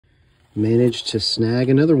Managed to snag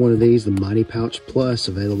another one of these, the Mighty Pouch Plus,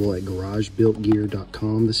 available at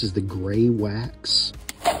garagebuiltgear.com. This is the gray wax.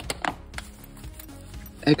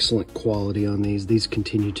 Excellent quality on these. These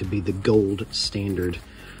continue to be the gold standard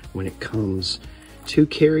when it comes to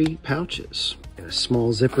carry pouches. And a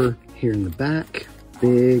small zipper here in the back,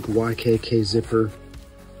 big YKK zipper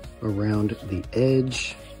around the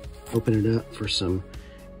edge. Open it up for some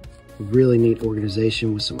really neat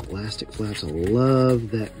organization with some elastic flaps. I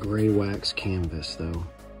love that gray wax canvas though.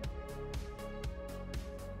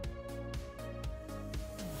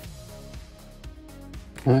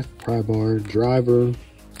 Knife, pry bar, driver,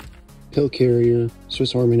 pill carrier,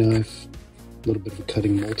 Swiss Army knife, a little bit of a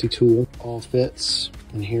cutting multi-tool. All fits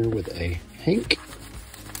in here with a hank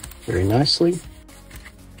very nicely.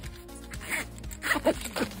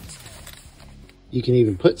 You can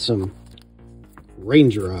even put some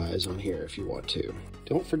ranger eyes on here if you want to.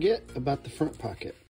 Don't forget about the front pocket.